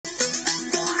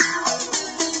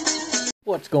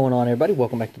What's going on, everybody?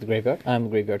 Welcome back to the Graveyard. I'm the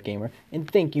Graveyard Gamer, and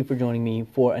thank you for joining me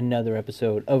for another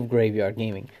episode of Graveyard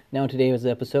Gaming. Now, in today's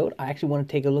episode, I actually want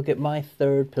to take a look at my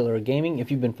third pillar of gaming.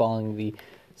 If you've been following the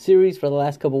series for the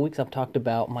last couple of weeks, I've talked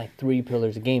about my three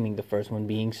pillars of gaming. The first one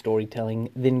being storytelling,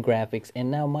 then graphics, and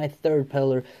now my third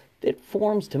pillar that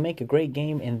forms to make a great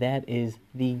game, and that is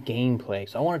the gameplay.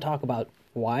 So I want to talk about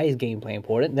why is gameplay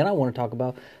important. Then I want to talk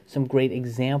about some great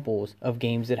examples of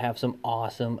games that have some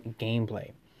awesome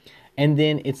gameplay. And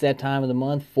then it's that time of the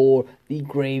month for the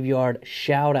Graveyard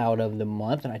shout out of the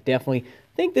month. And I definitely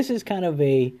think this is kind of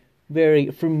a very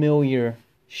familiar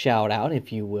shout out,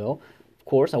 if you will. Of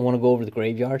course, I want to go over the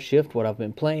Graveyard Shift, what I've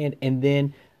been playing. And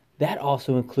then that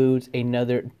also includes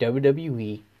another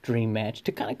WWE Dream Match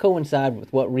to kind of coincide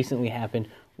with what recently happened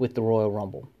with the Royal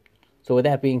Rumble. So with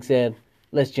that being said,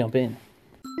 let's jump in.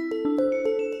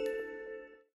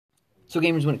 So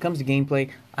gamers, when it comes to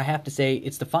gameplay, I have to say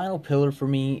it's the final pillar for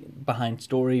me behind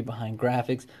story, behind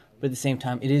graphics, but at the same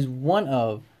time, it is one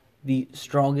of the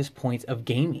strongest points of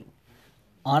gaming.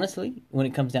 Honestly, when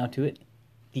it comes down to it,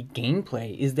 the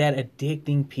gameplay is that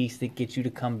addicting piece that gets you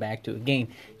to come back to a game.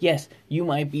 Yes, you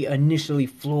might be initially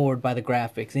floored by the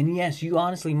graphics, and yes, you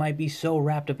honestly might be so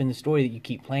wrapped up in the story that you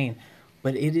keep playing,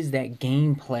 but it is that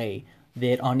gameplay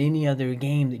that on any other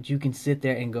game that you can sit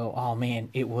there and go, oh man,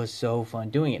 it was so fun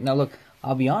doing it. Now look,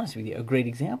 I'll be honest with you, a great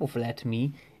example for that to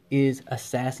me is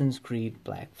Assassin's Creed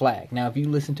Black Flag. Now if you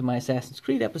listen to my Assassin's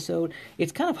Creed episode,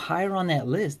 it's kind of higher on that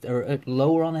list, or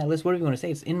lower on that list, whatever you want to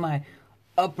say. It's in my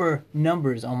upper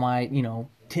numbers on my,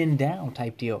 10 down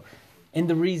type deal. And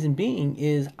the reason being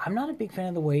is I'm not a big fan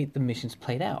of the way the missions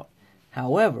played out.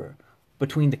 However,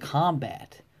 between the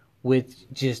combat,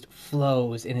 which just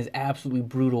flows and is absolutely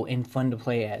brutal and fun to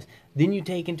play as. Then you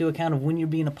take into account of when you're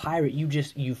being a pirate,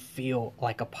 you feel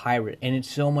like a pirate. And it's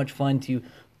so much fun to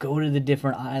go to the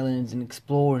different islands and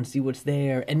explore and see what's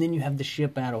there. And then you have the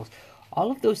ship battles. All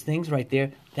of those things right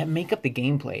there that make up the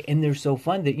gameplay. And they're so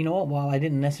fun that, while I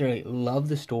didn't necessarily love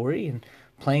the story and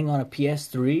playing on a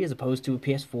PS3 as opposed to a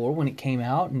PS4 when it came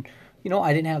out, and,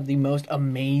 I didn't have the most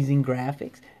amazing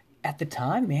graphics, at the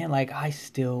time, man, I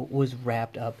still was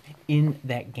wrapped up in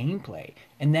that gameplay.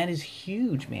 And that is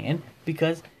huge, man,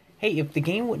 because, hey, if the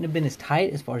game wouldn't have been as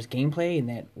tight as far as gameplay and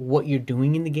that what you're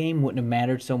doing in the game wouldn't have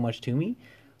mattered so much to me,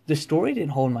 the story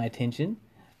didn't hold my attention,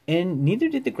 and neither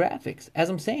did the graphics. As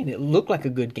I'm saying, it looked like a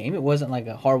good game. It wasn't like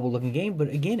a horrible-looking game, but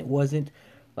again, it wasn't,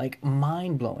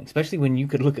 mind-blowing, especially when you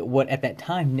could look at what, at that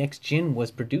time, Next Gen was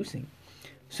producing.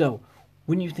 So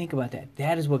when you think about that,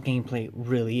 that is what gameplay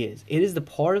really is. It is the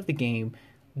part of the game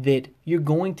that you're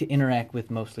going to interact with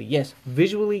mostly. Yes,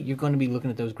 visually, you're going to be looking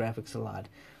at those graphics a lot.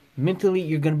 Mentally,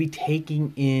 you're going to be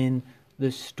taking in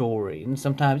the story. And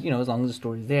sometimes, as long as the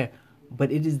story is there.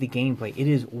 But it is the gameplay. It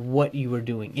is what you are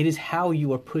doing. It is how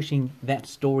you are pushing that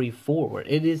story forward.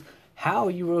 It is how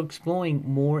you are exploring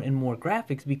more and more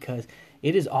graphics, because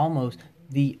it is almost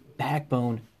the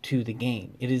backbone to the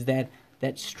game. It is that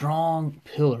strong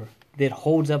pillar that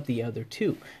holds up the other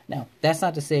two. Now, that's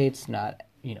not to say it's not,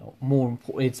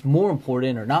 it's more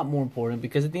important or not more important,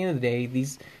 because at the end of the day,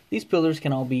 these pillars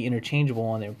can all be interchangeable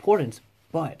on their importance.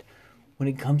 But when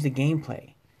it comes to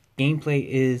gameplay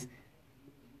is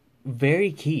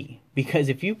very key, because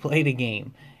if you played a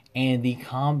game and the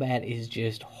combat is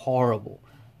just horrible,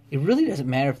 it really doesn't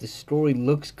matter if the story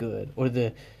looks good or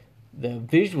the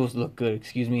visuals look good,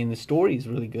 and the story is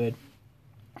really good.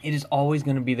 It is always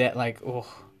going to be that,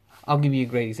 I'll give you a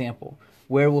great example.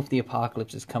 Werewolf the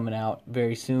Apocalypse is coming out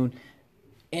very soon.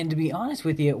 And to be honest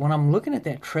with you, when I'm looking at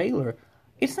that trailer,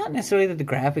 it's not necessarily that the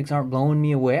graphics aren't blowing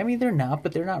me away. I mean, they're not,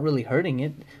 but they're not really hurting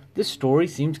it. The story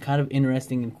seems kind of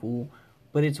interesting and cool,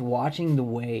 but it's watching the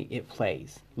way it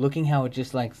plays. Looking how it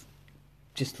just looks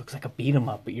like a beat 'em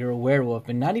up, but you're a werewolf,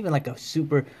 and not even like a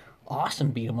super awesome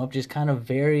beat 'em up, just kind of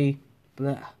very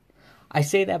blah. I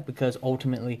say that because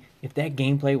ultimately, if that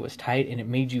gameplay was tight and it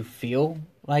made you feel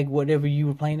like whatever you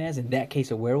were playing as, in that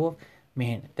case a werewolf,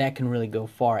 man, that can really go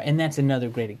far. And that's another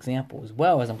great example as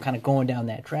well, as I'm kind of going down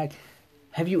that track.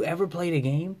 Have you ever played a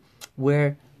game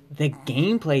where the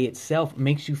gameplay itself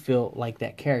makes you feel like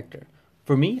that character?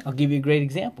 For me, I'll give you a great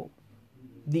example.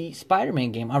 The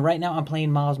Spider-Man game. Right now I'm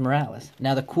playing Miles Morales.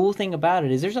 Now the cool thing about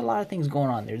it is there's a lot of things going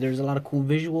on there. There's a lot of cool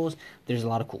visuals. There's a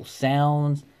lot of cool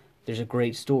sounds. There's a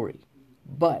great story.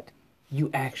 But you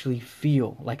actually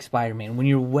feel like Spider-Man when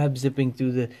you're web zipping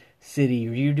through the city,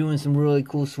 or you're doing some really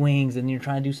cool swings and you're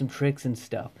trying to do some tricks and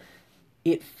stuff.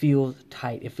 It feels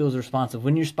tight. It feels responsive.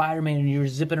 When you're Spider-Man and you're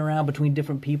zipping around between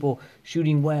different people,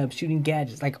 shooting webs, shooting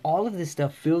gadgets, all of this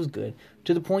stuff feels good,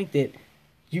 to the point that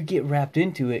you get wrapped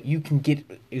into it. You can get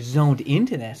zoned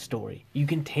into that story. You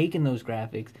can take in those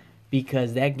graphics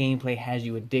because that gameplay has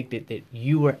you addicted that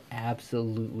you are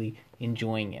absolutely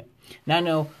enjoying it. Now, I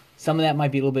know some of that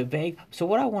might be a little bit vague, so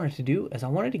what I wanted to do is I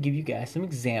wanted to give you guys some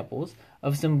examples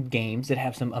of some games that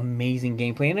have some amazing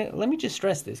gameplay. And let me just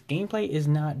stress this, gameplay is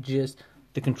not just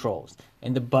the controls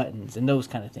and the buttons and those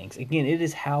kind of things. Again, it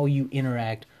is how you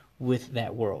interact with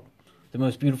that world. The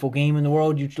most beautiful game in the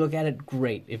world, you look at it,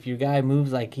 great. If your guy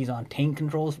moves like he's on tank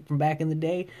controls from back in the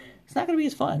day, it's not going to be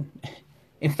as fun.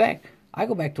 In fact, I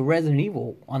go back to Resident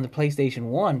Evil on the PlayStation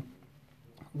 1.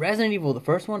 Resident Evil, the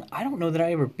first one, I don't know that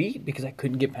I ever beat because I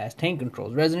couldn't get past tank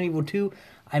controls. Resident Evil 2,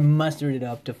 I mustered it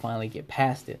up to finally get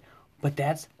past it. But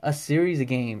that's a series of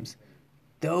games.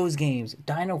 Those games,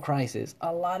 Dino Crisis,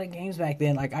 a lot of games back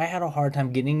then, like I had a hard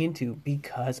time getting into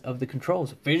because of the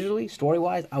controls. Visually,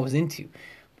 story-wise, I was into.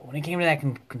 But when it came to that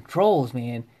controls,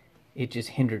 man, it just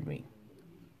hindered me.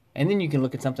 And then you can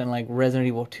look at something like Resident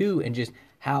Evil 2 and just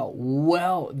how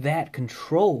well that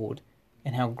controlled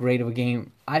and how great of a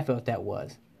game I felt that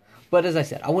was. But as I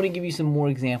said, I want to give you some more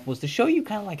examples to show you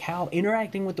kind of like how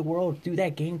interacting with the world through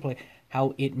that gameplay,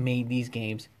 how it made these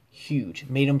games huge.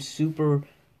 Made them super,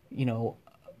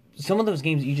 some of those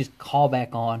games that you just call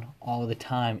back on all the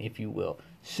time, if you will.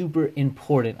 Super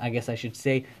important, I guess I should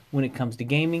say, when it comes to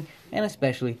gaming, and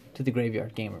especially to the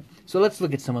Graveyard Gamer. So let's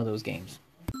look at some of those games.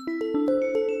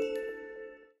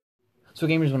 So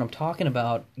gamers, when I'm talking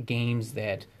about games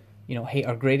that,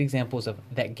 are great examples of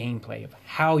that gameplay, of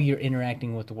how you're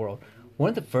interacting with the world, one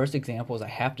of the first examples I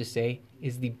have to say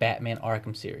is the Batman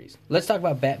Arkham series. Let's talk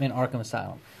about Batman Arkham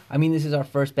Asylum. I mean, this is our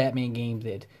first Batman game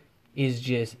that is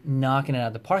just knocking it out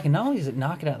of the park. And not only does it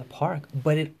knock it out of the park,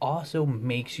 but it also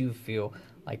makes you feel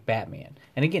like Batman.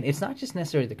 And again, it's not just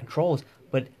necessarily the controls,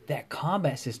 but that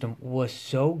combat system was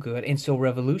so good and so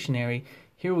revolutionary.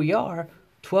 Here we are,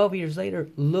 12 years later,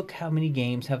 look how many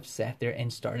games have sat there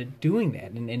and started doing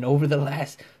that. And over the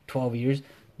last 12 years,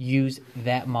 use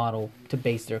that model to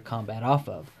base their combat off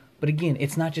of. But again,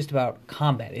 it's not just about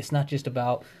combat. It's not just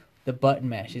about the button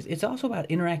mashes. It's also about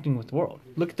interacting with the world.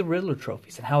 Look at the Riddler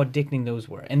trophies and how addicting those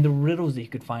were, and the riddles that you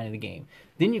could find in the game.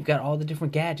 Then you've got all the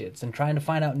different gadgets and trying to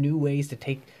find out new ways to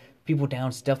take people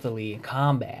down stealthily in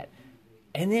combat.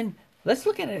 And then let's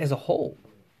look at it as a whole,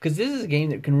 because this is a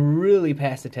game that can really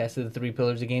pass the test of the three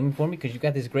pillars of gaming for me, because you've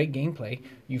got this great gameplay.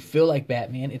 You feel like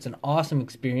Batman. It's an awesome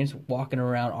experience walking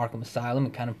around Arkham Asylum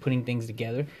and kind of putting things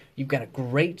together. You've got a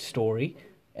great story.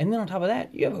 And then on top of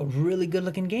that, you have a really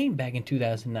good-looking game back in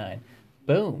 2009.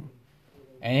 Boom.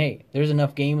 And hey, there's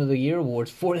enough Game of the Year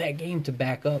awards for that game to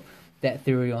back up that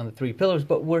theory on the three pillars.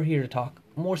 But we're here to talk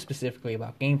more specifically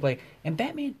about gameplay. And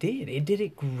Batman did. It did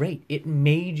it great. It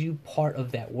made you part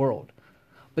of that world.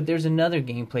 But there's another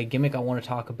gameplay gimmick I want to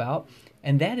talk about,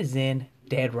 and that is in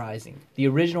Dead Rising. The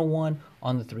original one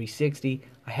on the 360.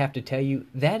 I have to tell you,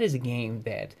 that is a game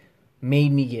that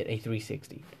made me get a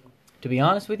 360. To be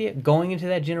honest with you, going into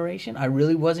that generation, I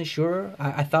really wasn't sure.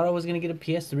 I thought I was going to get a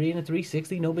PS3 and a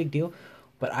 360, no big deal.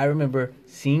 But I remember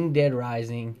seeing Dead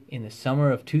Rising in the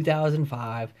summer of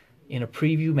 2005 in a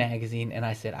preview magazine, and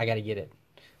I said, I got to get it.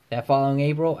 That following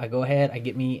April, I go ahead, I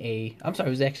get me it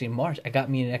was actually in March, I got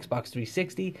me an Xbox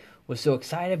 360, was so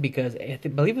excited because I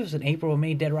believe it was in April or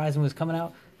May Dead Rising was coming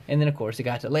out, and then of course it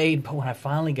got delayed, but when I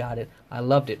finally got it, I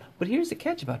loved it. But here's the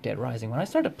catch about Dead Rising, when I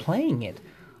started playing it,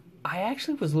 I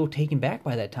actually was a little taken back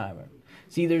by that timer.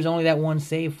 See, there's only that one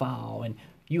save file, and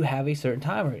you have a certain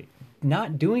timer.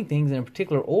 Not doing things in a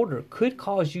particular order could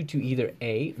cause you to either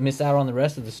A, miss out on the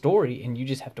rest of the story, and you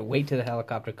just have to wait till the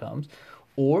helicopter comes,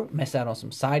 or miss out on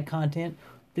some side content.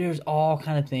 There's all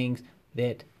kind of things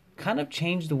that kind of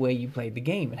changed the way you played the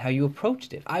game and how you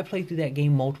approached it. I played through that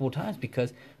game multiple times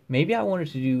because maybe I wanted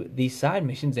to do these side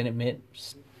missions and it meant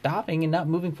stopping and not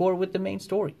moving forward with the main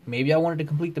story. Maybe I wanted to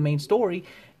complete the main story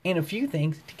and a few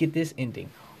things to get this ending.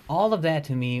 All of that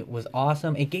to me was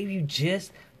awesome. It gave you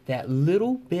just that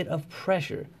little bit of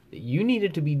pressure that you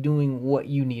needed to be doing what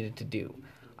you needed to do.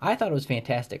 I thought it was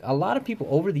fantastic. A lot of people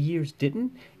over the years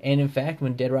didn't, and in fact,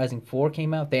 when Dead Rising 4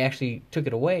 came out, they actually took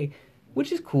it away,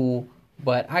 which is cool,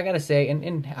 but I gotta say,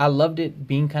 and I loved it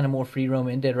being kind of more free roam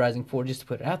in Dead Rising 4, just to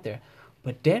put it out there,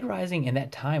 but Dead Rising and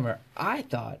that timer, I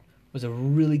thought, was a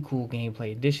really cool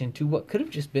gameplay addition to what could have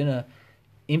just been a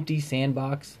empty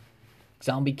sandbox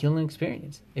zombie killing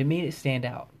experience. It made it stand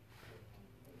out.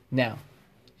 Now,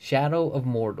 Shadow of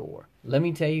Mordor. Let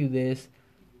me tell you this.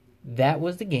 That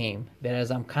was the game that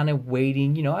as I'm kind of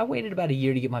waiting, I waited about a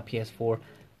year to get my PS4.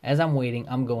 As I'm waiting,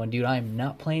 I'm going, dude, I am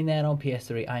not playing that on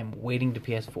PS3. I am waiting to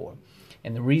PS4.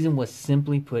 And the reason was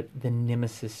simply put the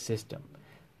Nemesis system.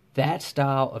 That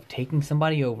style of taking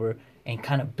somebody over and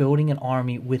kind of building an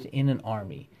army within an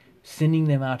army. sending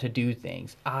them out to do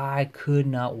things. I could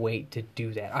not wait to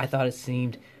do that. I thought it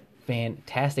seemed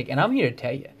fantastic. And I'm here to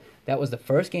tell you, that was the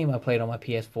first game I played on my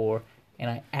PS4, and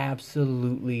I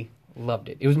absolutely loved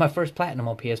it. It was my first platinum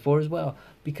on PS4 as well,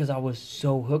 because I was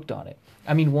so hooked on it.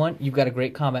 I mean, one, you've got a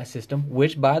great combat system,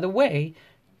 which, by the way,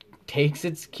 takes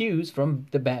its cues from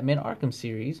the Batman Arkham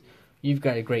series. You've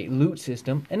got a great loot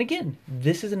system. And again,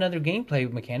 this is another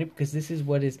gameplay mechanic, because this is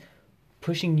what is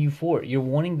pushing you forward. You're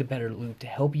wanting the better loot to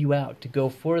help you out, to go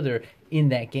further in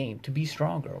that game, to be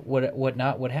stronger,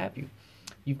 what have you.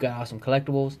 You've got awesome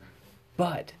collectibles,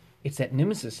 but it's that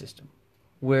nemesis system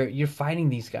where you're fighting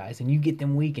these guys and you get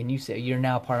them weak and you say, you're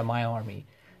now part of my army,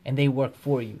 and they work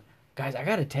for you. Guys, I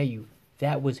gotta tell you,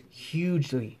 that was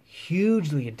hugely,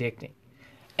 hugely addicting.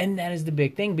 And that is the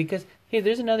big thing, because, hey,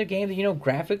 there's another game that,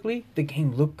 graphically, the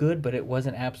game looked good, but it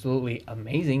wasn't absolutely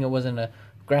amazing. It wasn't a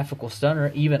graphical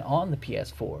stunner, even on the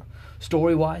PS4.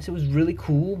 Story-wise, it was really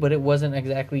cool, but it wasn't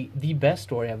exactly the best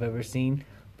story I've ever seen.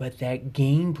 But that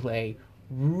gameplay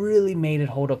really made it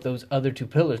hold up those other two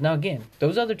pillars. Now, again,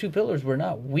 those other two pillars were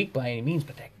not weak by any means,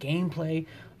 but that gameplay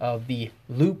of the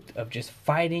loop of just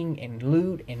fighting and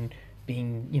loot and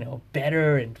being,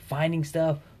 better and finding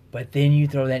stuff. But then you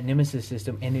throw that Nemesis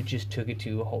system, and it just took it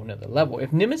to a whole nother level.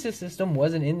 If Nemesis system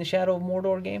wasn't in the Shadow of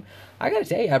Mordor game, I gotta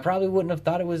tell you, I probably wouldn't have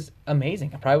thought it was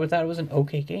amazing. I probably would have thought it was an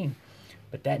okay game.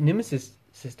 But that Nemesis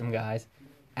system, guys,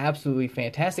 absolutely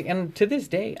fantastic. And to this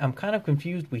day, I'm kind of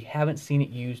confused we haven't seen it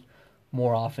used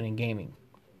more often in gaming.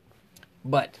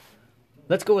 But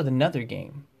let's go with another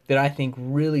game that I think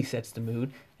really sets the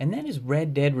mood, and that is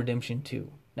Red Dead Redemption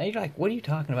 2. Now you're like, what are you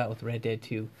talking about with Red Dead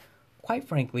 2? Quite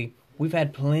frankly, we've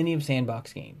had plenty of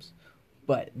sandbox games,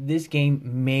 but this game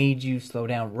made you slow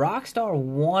down. Rockstar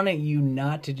wanted you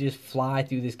not to just fly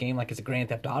through this game like it's a Grand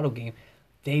Theft Auto game.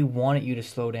 They wanted you to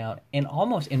slow down. And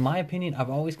almost, in my opinion, I've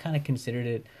always kind of considered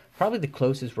it probably the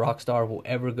closest Rockstar will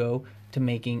ever go to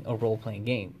making a role-playing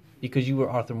game, because you were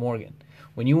Arthur Morgan.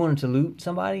 When you wanted to loot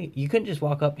somebody, you couldn't just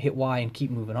walk up, hit Y, and keep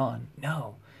moving on.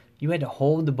 No. You had to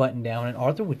hold the button down, and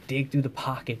Arthur would dig through the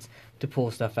pockets to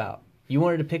pull stuff out. You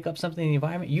wanted to pick up something in the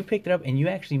environment, you picked it up and you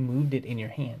actually moved it in your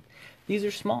hand. These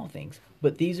are small things,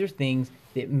 but these are things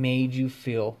that made you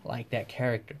feel like that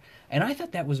character. And I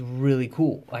thought that was really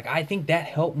cool. Like, I think that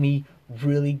helped me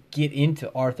really get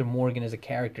into Arthur Morgan as a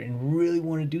character and really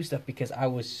want to do stuff, because I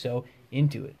was so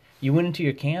into it. You went into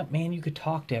your camp, man, you could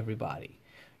talk to everybody.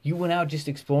 You went out just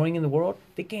exploring in the world,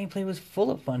 the gameplay was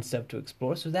full of fun stuff to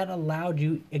explore, so that allowed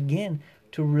you, again,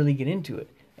 to really get into it.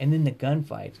 And then the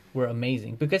gunfights were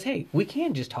amazing, because, hey, we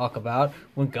can't just talk about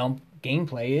when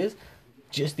gameplay is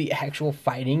just the actual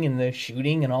fighting and the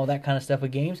shooting and all that kind of stuff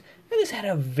of games. And this had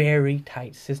a very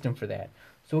tight system for that.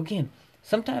 So again,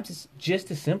 sometimes it's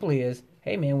just as simply as,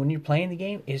 hey man, when you're playing the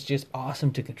game, it's just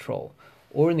awesome to control.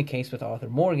 Or in the case with Arthur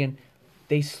Morgan,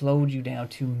 they slowed you down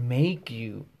to make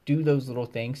you do those little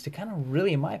things to kind of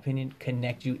really, in my opinion,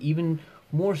 connect you even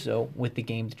more so with the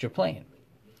game that you're playing.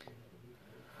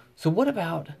 So what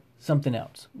about something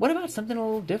else? What about something a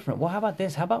little different? Well, how about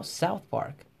this? How about South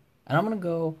Park? And I'm going to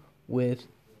go with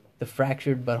The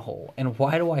Fractured But Whole. And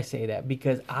why do I say that?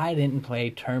 Because I didn't play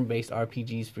turn-based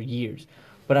RPGs for years,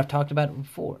 but I've talked about it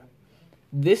before.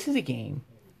 This is a game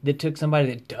that took somebody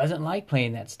that doesn't like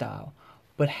playing that style,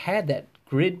 but had that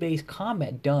grid-based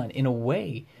combat done in a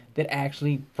way that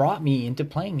actually brought me into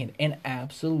playing it and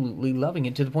absolutely loving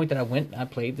it, to the point that I went and I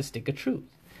played The Stick of Truth.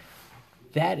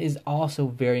 That is also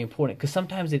very important, because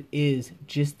sometimes it is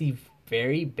just the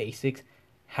very basics,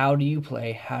 how do you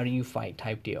play, how do you fight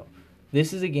type deal.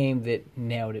 This is a game that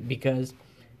nailed it, because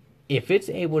if it's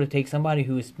able to take somebody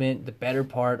who has spent the better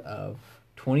part of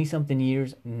 20-something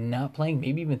years not playing,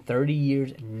 maybe even 30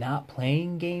 years not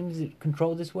playing games that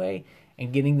control this way,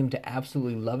 and getting them to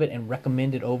absolutely love it and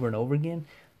recommend it over and over again,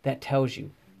 that tells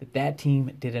you that that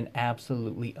team did an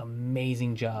absolutely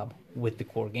amazing job with the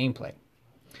core gameplay.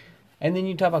 And then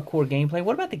you talk about core gameplay.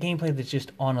 What about the gameplay that's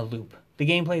just on a loop? The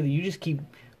gameplay that you just keep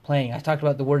playing. I talked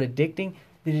about the word addicting.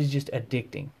 That is just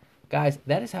addicting. Guys,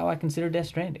 that is how I consider Death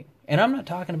Stranding. And I'm not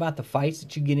talking about the fights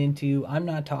that you get into. I'm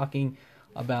not talking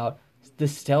about the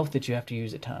stealth that you have to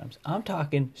use at times. I'm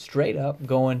talking straight up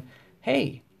going,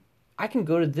 hey, I can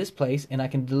go to this place and I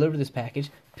can deliver this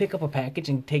package, pick up a package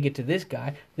and take it to this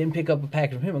guy, then pick up a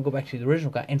package from him and go back to the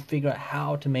original guy and figure out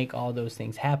how to make all those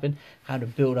things happen, how to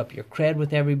build up your cred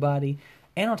with everybody.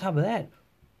 And on top of that,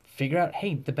 figure out,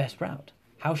 hey, the best route.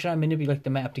 How should I manipulate the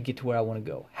map to get to where I want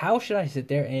to go? How should I sit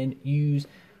there and use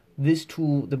this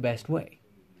tool the best way?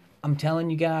 I'm telling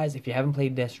you guys, if you haven't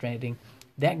played Death Stranding,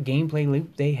 that gameplay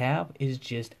loop they have is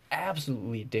just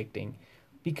absolutely addicting,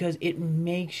 because it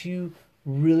makes you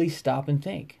really stop and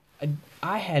think.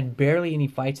 I had barely any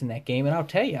fights in that game, and I'll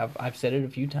tell you, I've said it a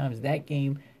few times. That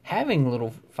game having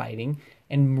little fighting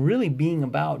and really being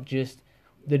about just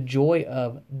the joy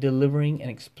of delivering and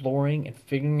exploring and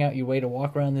figuring out your way to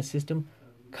walk around this system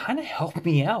kind of helped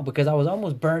me out because I was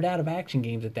almost burned out of action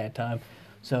games at that time.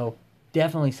 So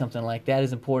definitely something like that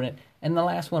is important. And the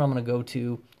last one I'm going to go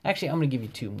to, actually, I'm going to give you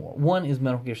two more. One is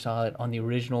Metal Gear Solid on the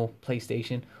original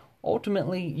PlayStation.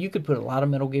 Ultimately, you could put a lot of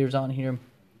Metal Gears on here,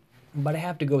 but I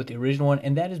have to go with the original one,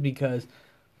 and that is because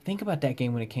think about that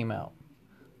game when it came out.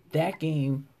 That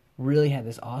game really had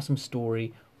this awesome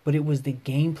story, but it was the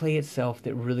gameplay itself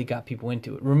that really got people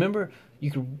into it. Remember, you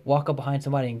could walk up behind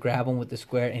somebody and grab them with the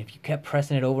square, and if you kept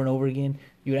pressing it over and over again,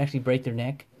 you would actually break their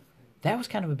neck. That was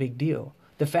kind of a big deal.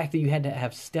 The fact that you had to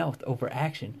have stealth over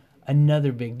action,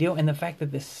 another big deal. And the fact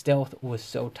that the stealth was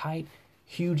so tight,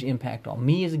 huge impact on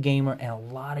me as a gamer and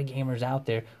a lot of gamers out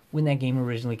there when that game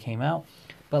originally came out.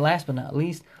 But last but not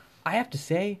least, I have to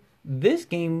say, this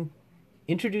game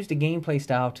introduced a gameplay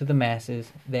style to the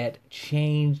masses that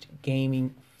changed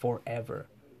gaming forever.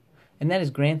 And that is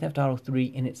Grand Theft Auto 3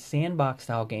 in its sandbox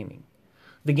style gaming.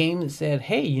 The game that said,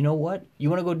 hey, you know what? You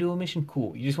want to go do a mission?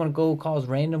 Cool. You just want to go cause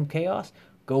random chaos?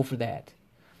 Go for that.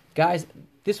 Guys,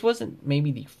 this wasn't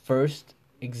maybe the first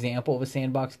example of a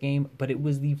sandbox game, but it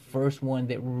was the first one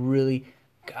that really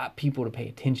got people to pay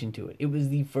attention to it. It was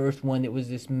the first one that was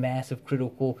this massive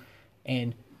critical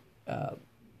and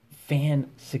fan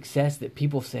success that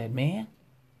people said, man,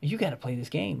 you got to play this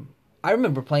game. I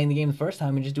remember playing the game the first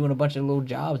time and just doing a bunch of little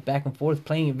jobs back and forth,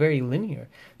 playing it very linear,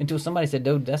 until somebody said,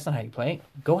 dude, that's not how you play it.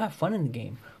 Go have fun in the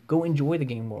game. Go enjoy the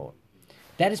game world.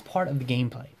 That is part of the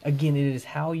gameplay. Again, it is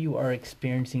how you are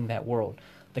experiencing that world.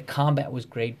 The combat was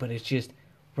great, but it's just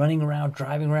running around,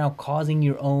 driving around, causing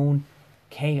your own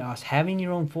chaos, having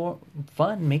your own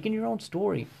fun, making your own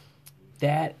story.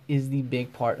 That is the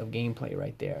big part of gameplay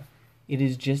right there. It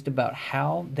is just about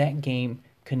how that game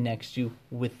connects you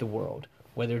with the world,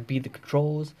 whether it be the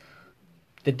controls,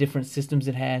 the different systems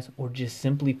it has, or just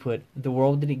simply put, the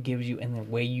world that it gives you and the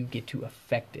way you get to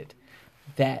affect it.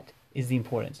 That is the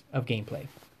importance of gameplay.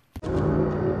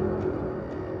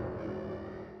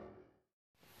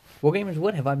 Well, gamers,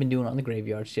 what have I been doing on the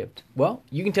Graveyard Shift? Well,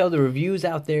 you can tell the reviews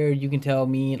out there. You can tell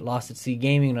me, Lost at Sea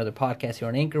Gaming, another podcast here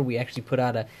on Anchor. We actually put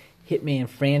out a Hitman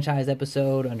franchise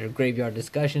episode under Graveyard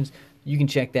Discussions. You can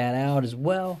check that out as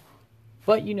well.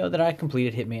 But you know that I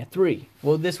completed Hitman 3.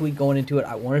 Well, this week going into it,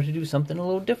 I wanted to do something a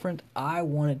little different. I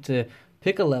wanted to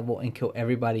pick a level and kill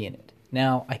everybody in it.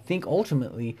 Now, I think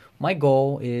ultimately my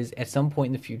goal is at some point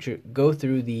in the future, go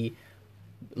through the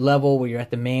level where you're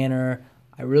at the manor.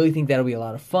 I really think that'll be a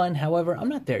lot of fun. However, I'm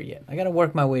not there yet. I got to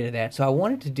work my way to that. So I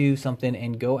wanted to do something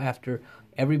and go after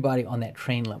everybody on that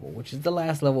train level, which is the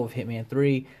last level of Hitman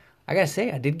 3. I gotta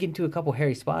say, I did get into a couple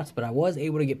hairy spots, but I was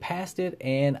able to get past it,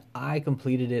 and I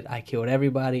completed it. I killed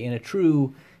everybody in a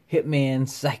true Hitman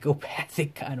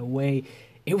psychopathic kind of way.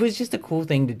 It was just a cool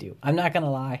thing to do. I'm not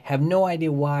gonna lie. Have no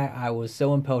idea why I was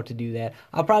so impelled to do that.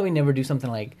 I'll probably never do something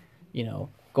like,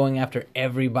 going after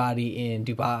everybody in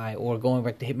Dubai or going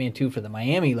back to Hitman 2 for the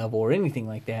Miami level or anything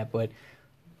like that. But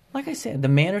like I said, the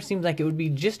manor seems like it would be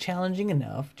just challenging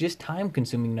enough, just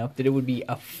time-consuming enough that it would be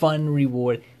a fun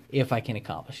reward if I can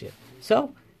accomplish it.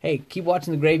 So, hey, keep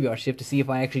watching the Graveyard Shift to see if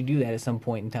I actually do that at some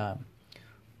point in time.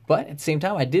 But at the same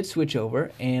time, I did switch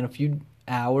over, and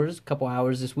a couple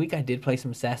hours this week, I did play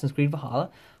some Assassin's Creed Valhalla.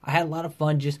 I had a lot of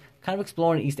fun just kind of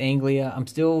exploring East Anglia. I'm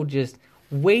still just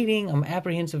waiting. I'm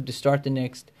apprehensive to start the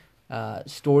next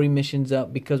story missions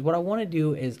up, because what I want to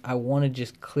do is I want to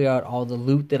just clear out all the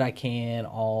loot that I can,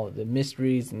 all the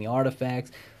mysteries and the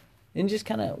artifacts, and just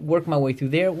kind of work my way through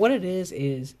there. What it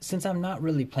is since I'm not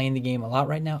really playing the game a lot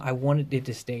right now, I wanted it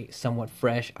to stay somewhat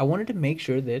fresh. I wanted to make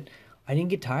sure that I didn't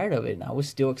get tired of it, and I was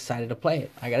still excited to play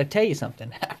it. I got to tell you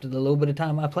something. After the little bit of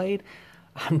time I played,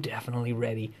 I'm definitely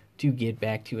ready to get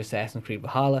back to Assassin's Creed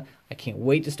Valhalla. I can't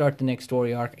wait to start the next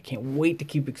story arc. I can't wait to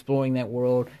keep exploring that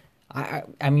world.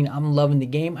 I mean, I'm loving the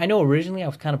game. I know originally I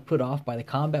was kind of put off by the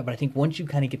combat, but I think once you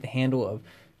kind of get the handle of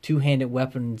two-handed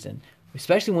weapons, and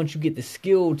especially once you get the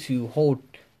skill to hold,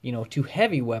 two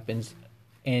heavy weapons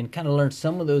and kind of learn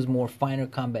some of those more finer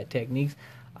combat techniques,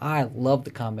 I love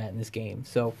the combat in this game.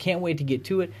 So can't wait to get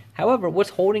to it. However, what's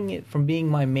holding it from being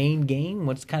my main game,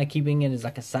 what's kind of keeping it as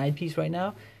like a side piece right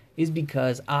now, is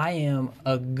because I am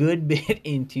a good bit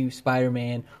into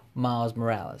Spider-Man Miles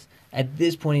Morales. At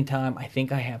this point in time, I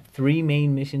think I have 3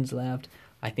 main missions left.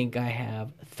 I think I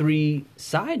have 3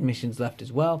 side missions left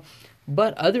as well.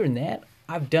 But other than that,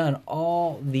 I've done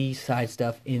all the side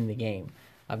stuff in the game.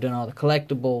 I've done all the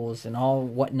collectibles and all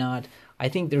whatnot. I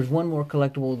think there's one more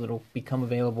collectible that'll become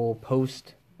available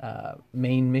post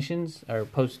main missions or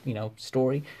post,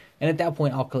 story. And at that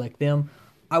point, I'll collect them.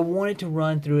 I wanted to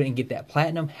run through it and get that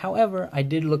platinum. However, I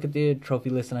did look at the trophy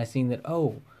list and I seen that,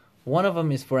 one of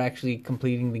them is for actually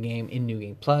completing the game in New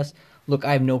Game Plus. Look,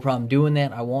 I have no problem doing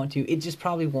that. I want to. It just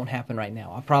probably won't happen right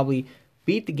now. I'll probably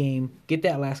beat the game, get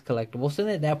that last collectible. So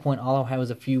then at that point, all I'll have is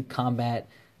a few combat,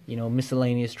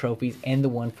 miscellaneous trophies and the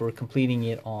one for completing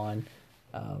it on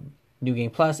New Game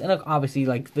Plus. And obviously,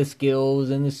 like the skills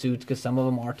and the suits, because some of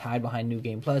them are tied behind New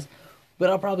Game Plus. But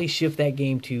I'll probably shift that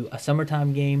game to a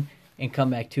summertime game and come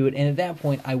back to it. And at that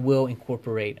point, I will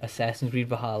incorporate Assassin's Creed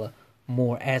Valhalla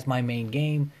more as my main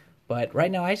game. But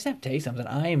right now, I just have to tell you something.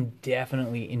 I am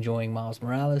definitely enjoying Miles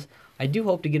Morales. I do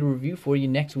hope to get a review for you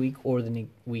next week or the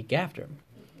week after.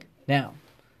 Now,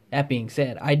 that being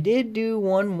said, I did do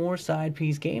one more side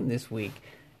piece game this week,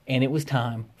 and it was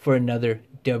time for another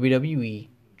WWE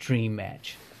Dream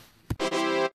Match.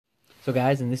 So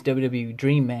guys, in this WWE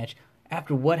Dream Match,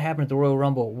 after what happened at the Royal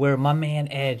Rumble, where my man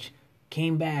Edge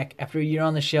came back after a year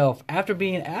on the shelf, after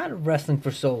being out of wrestling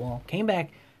for so long, came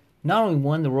back, not only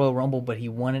won the Royal Rumble, but he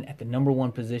won it at the number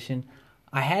one position.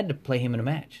 I had to play him in a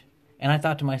match. And I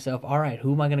thought to myself, all right,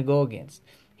 who am I going to go against?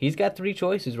 He's got three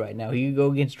choices right now. He could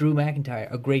go against Drew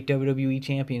McIntyre, a great WWE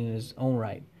champion in his own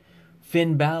right.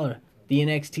 Finn Balor, the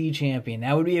NXT champion.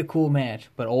 That would be a cool match.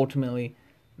 But ultimately,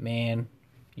 man,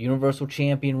 Universal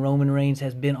Champion Roman Reigns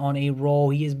has been on a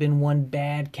roll. He has been one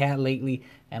bad cat lately.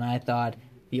 And I thought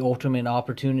the ultimate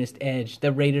opportunist Edge,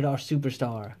 the rated R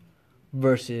superstar,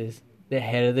 versus the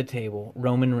head of the table,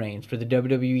 Roman Reigns, for the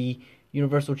WWE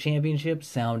Universal Championship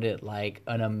sounded like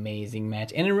an amazing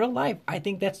match. And in real life, I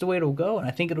think that's the way it'll go. And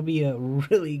I think it'll be a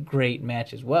really great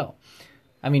match as well.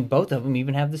 I mean, both of them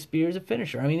even have the spear as a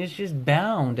finisher. I mean, it's just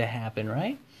bound to happen,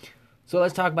 right? So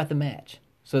let's talk about the match.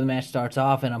 So the match starts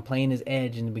off, and I'm playing as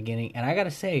Edge in the beginning. And I got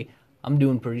to say, I'm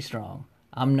doing pretty strong.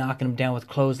 I'm knocking him down with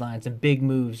clotheslines and big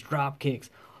moves, drop kicks,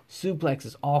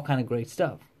 suplexes, all kind of great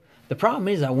stuff. The problem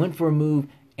is I went for a move,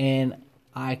 and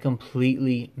I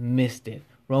completely missed it.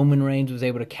 Roman Reigns was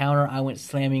able to counter. I went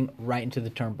slamming right into the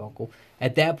turnbuckle.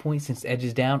 At that point, since Edge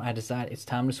is down, I decided it's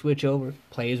time to switch over,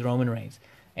 play as Roman Reigns.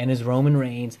 And as Roman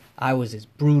Reigns, I was as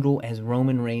brutal as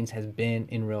Roman Reigns has been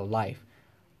in real life.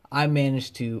 I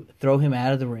managed to throw him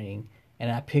out of the ring,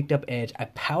 and I picked up Edge. I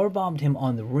powerbombed him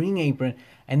on the ring apron,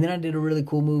 and then I did a really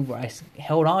cool move where I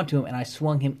held on to him, and I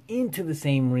swung him into the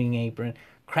same ring apron,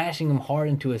 crashing him hard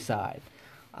into his side.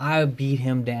 I beat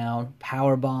him down,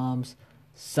 power bombs,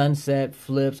 sunset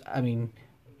flips,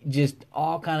 just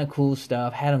all kind of cool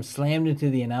stuff. Had him slammed into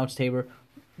the announce table,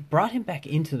 brought him back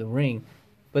into the ring.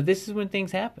 But this is when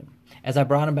things happen. As I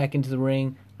brought him back into the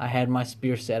ring, I had my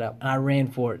spear set up, and I ran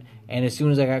for it. And as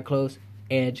soon as I got close,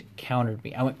 Edge countered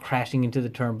me. I went crashing into the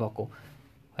turnbuckle.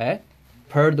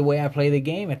 Per the way I play the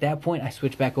game, at that point, I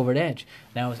switched back over to Edge.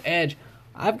 Now as Edge,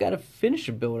 I've got a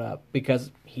finisher build up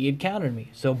because he had countered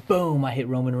me. So boom, I hit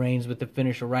Roman Reigns with the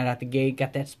finisher right out the gate,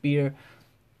 got that spear,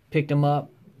 picked him up.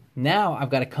 Now I've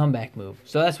got a comeback move.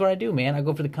 So that's what I do, man. I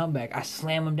go for the comeback. I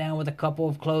slam him down with a couple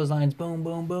of clotheslines. Boom,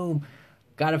 boom, boom.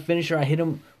 Got a finisher. I hit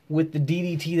him with the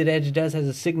DDT that Edge does as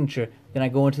a signature. Then I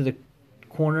go into the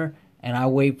corner and I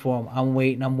wait for him. I'm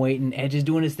waiting. Edge is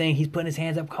doing his thing. He's putting his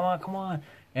hands up. Come on.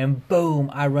 And boom,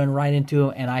 I run right into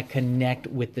him and I connect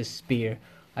with the spear.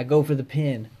 I go for the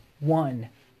pin. 1,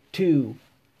 2,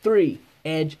 3.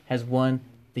 Edge has won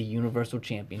the Universal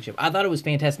Championship. I thought it was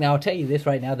fantastic. Now, I'll tell you this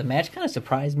right now. The match kind of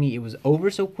surprised me. It was over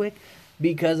so quick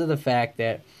because of the fact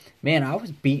that, man, I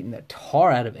was beating the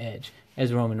tar out of Edge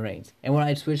as Roman Reigns. And when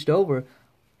I switched over,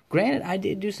 granted, I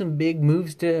did do some big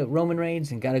moves to Roman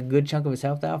Reigns and got a good chunk of his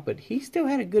health off, but he still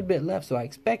had a good bit left, so I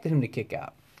expected him to kick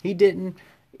out. He didn't.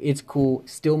 It's cool.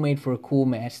 Still made for a cool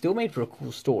match. Still made for a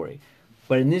cool story.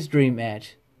 But in this dream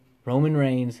match, Roman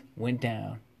Reigns went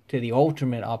down to the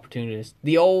ultimate opportunist,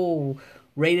 the old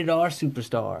rated R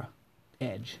superstar,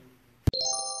 Edge.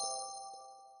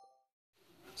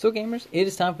 So gamers, it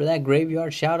is time for that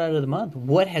graveyard shout out of the month.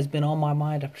 What has been on my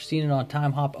mind after seeing it on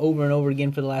Time Hop over and over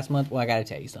again for the last month? Well, I gotta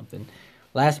tell you something.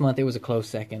 Last month it was a close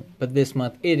second, but this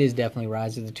month it is definitely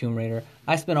Rise of the Tomb Raider.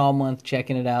 I spent all month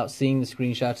checking it out, seeing the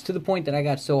screenshots, to the point that I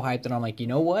got so hyped that I'm like, you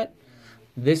know what?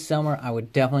 This summer I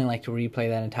would definitely like to replay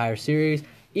that entire series.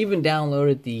 Even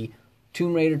downloaded the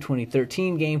Tomb Raider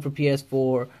 2013 game for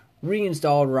PS4,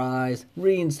 reinstalled Rise,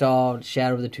 reinstalled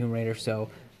Shadow of the Tomb Raider. So,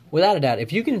 without a doubt,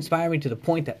 if you can inspire me to the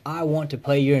point that I want to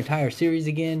play your entire series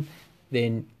again,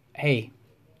 then, hey,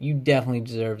 you definitely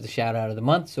deserve the shout out of the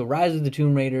month. So, Rise of the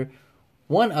Tomb Raider,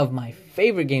 one of my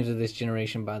favorite games of this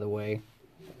generation, by the way.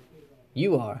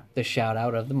 You are the shout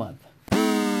out of the month.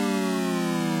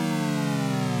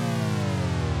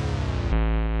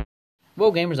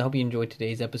 Well, gamers, I hope you enjoyed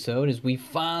today's episode as we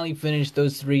finally finished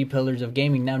those 3 pillars of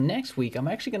gaming. Now, next week, I'm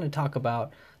actually going to talk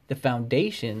about the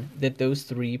foundation that those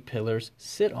 3 pillars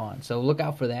sit on. So look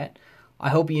out for that. I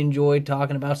hope you enjoyed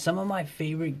talking about some of my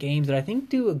favorite games that I think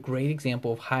do a great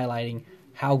example of highlighting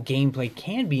how gameplay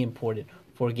can be important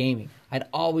for gaming. I'd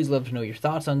always love to know your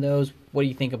thoughts on those. What do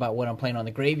you think about what I'm playing on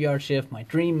the Graveyard Shift, my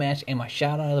dream match, and my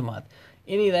shout out of the month?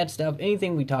 Any of that stuff,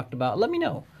 anything we talked about, let me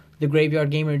know.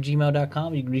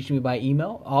 TheGraveyardGamer@gmail.com. You can reach me by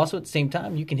email. Also, at the same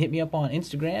time, you can hit me up on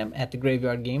Instagram at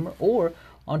TheGraveyardGamer or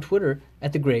on Twitter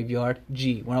at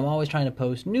TheGraveyardG, where I'm always trying to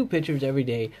post new pictures every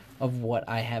day of what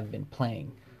I have been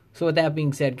playing. So with that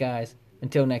being said, guys,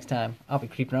 until next time, I'll be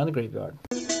creeping around the graveyard.